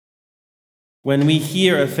When we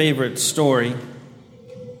hear a favorite story,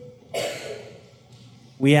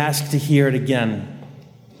 we ask to hear it again.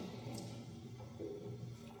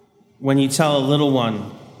 When you tell a little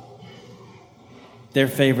one their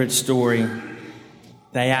favorite story,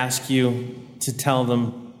 they ask you to tell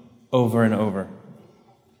them over and over.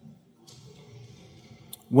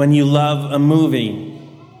 When you love a movie,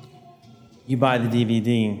 you buy the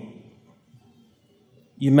DVD.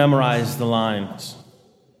 You memorize the lines.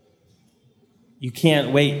 You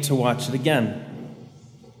can't wait to watch it again.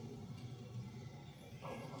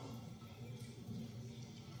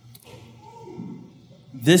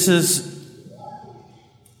 This is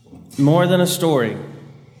more than a story.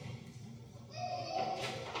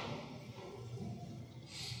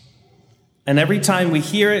 And every time we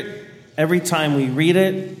hear it, every time we read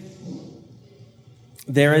it,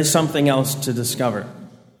 there is something else to discover.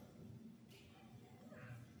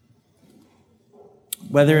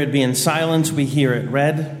 Whether it be in silence, we hear it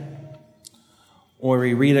read, or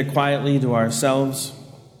we read it quietly to ourselves,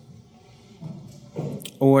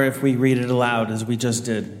 or if we read it aloud, as we just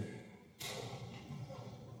did.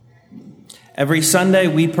 Every Sunday,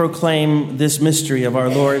 we proclaim this mystery of our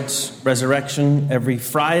Lord's resurrection. Every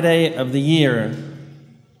Friday of the year,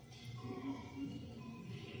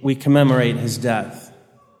 we commemorate his death.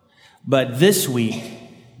 But this week,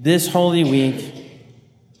 this Holy Week,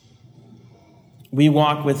 we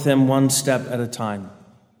walk with him one step at a time.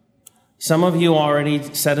 Some of you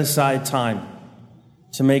already set aside time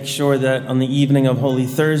to make sure that on the evening of Holy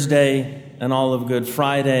Thursday and all of Good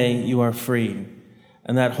Friday, you are free,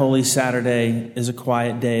 and that Holy Saturday is a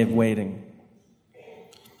quiet day of waiting.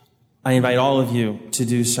 I invite all of you to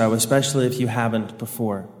do so, especially if you haven't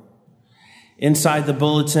before. Inside the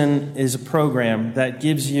bulletin is a program that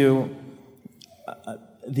gives you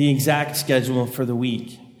the exact schedule for the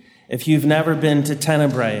week. If you've never been to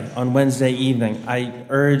Tenebrae on Wednesday evening, I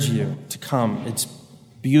urge you to come. It's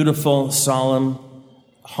beautiful, solemn,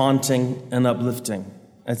 haunting, and uplifting.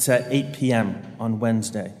 It's at 8 p.m. on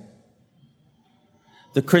Wednesday.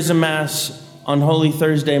 The Chrism Mass on Holy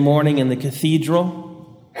Thursday morning in the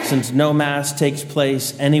cathedral, since no Mass takes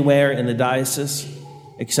place anywhere in the diocese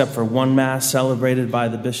except for one Mass celebrated by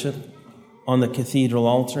the bishop on the cathedral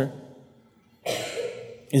altar,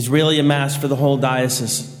 is really a Mass for the whole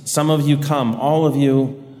diocese. Some of you come. All of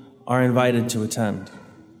you are invited to attend.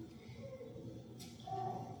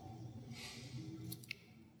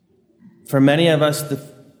 For many of us,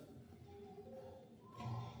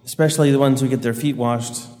 especially the ones who get their feet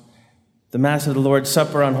washed, the Mass of the Lord's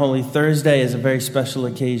Supper on Holy Thursday is a very special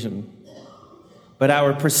occasion. But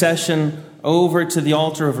our procession over to the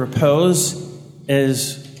altar of repose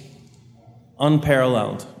is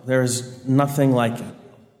unparalleled. There's nothing like it.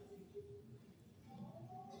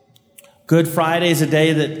 Good Friday is a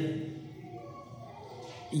day that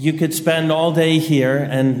you could spend all day here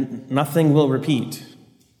and nothing will repeat.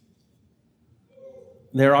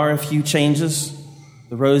 There are a few changes.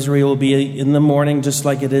 The rosary will be in the morning, just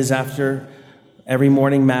like it is after every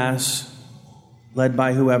morning Mass, led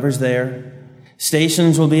by whoever's there.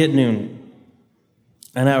 Stations will be at noon.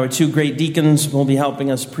 And our two great deacons will be helping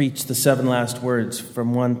us preach the 7 last words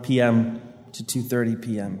from 1 p.m. to 2:30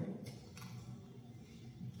 p.m.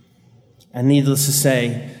 And needless to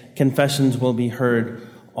say, confessions will be heard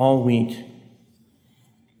all week.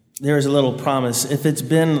 There is a little promise. If it's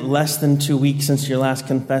been less than 2 weeks since your last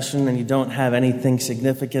confession and you don't have anything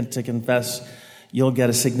significant to confess, you'll get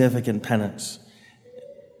a significant penance.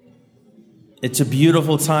 It's a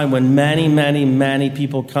beautiful time when many, many, many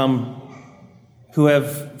people come who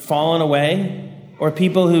have fallen away or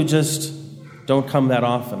people who just don't come that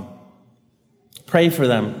often. Pray for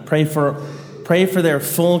them. Pray for their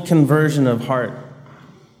full conversion of heart.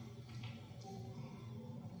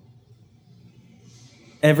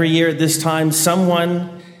 Every year at this time,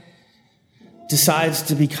 someone decides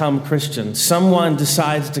to become Christian. Someone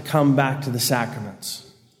decides to come back to the sacraments.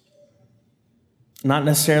 Not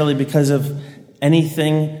necessarily because of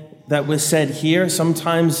anything that was said here.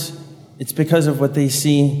 Sometimes it's because of what they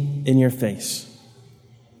see in your face.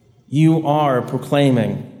 You are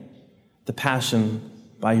proclaiming the Passion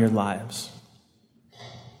by your lives.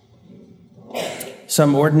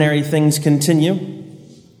 Some ordinary things continue.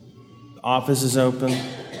 The office is open.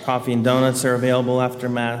 Coffee and donuts are available after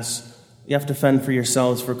Mass. You have to fend for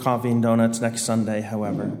yourselves for coffee and donuts next Sunday,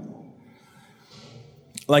 however.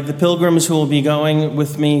 Like the pilgrims who will be going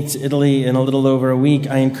with me to Italy in a little over a week,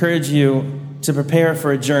 I encourage you to prepare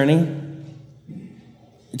for a journey,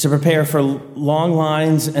 to prepare for long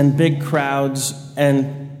lines and big crowds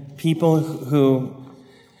and people who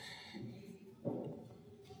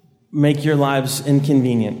make your lives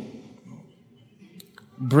inconvenient.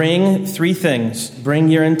 bring 3 things. Bring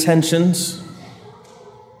your intentions.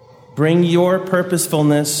 Bring your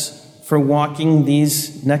purposefulness for walking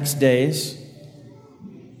these next days.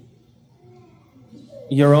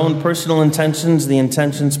 Your own personal intentions, the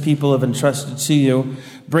intentions people have entrusted to you.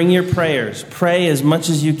 Bring your prayers. Pray as much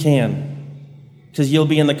as you can, because you'll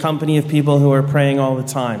be in the company of people who are praying all the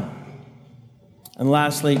time. And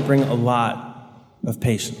lastly, bring a lot of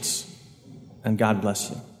patience. And God bless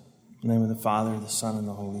you. In the name of the Father, the Son, and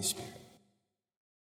the Holy Spirit.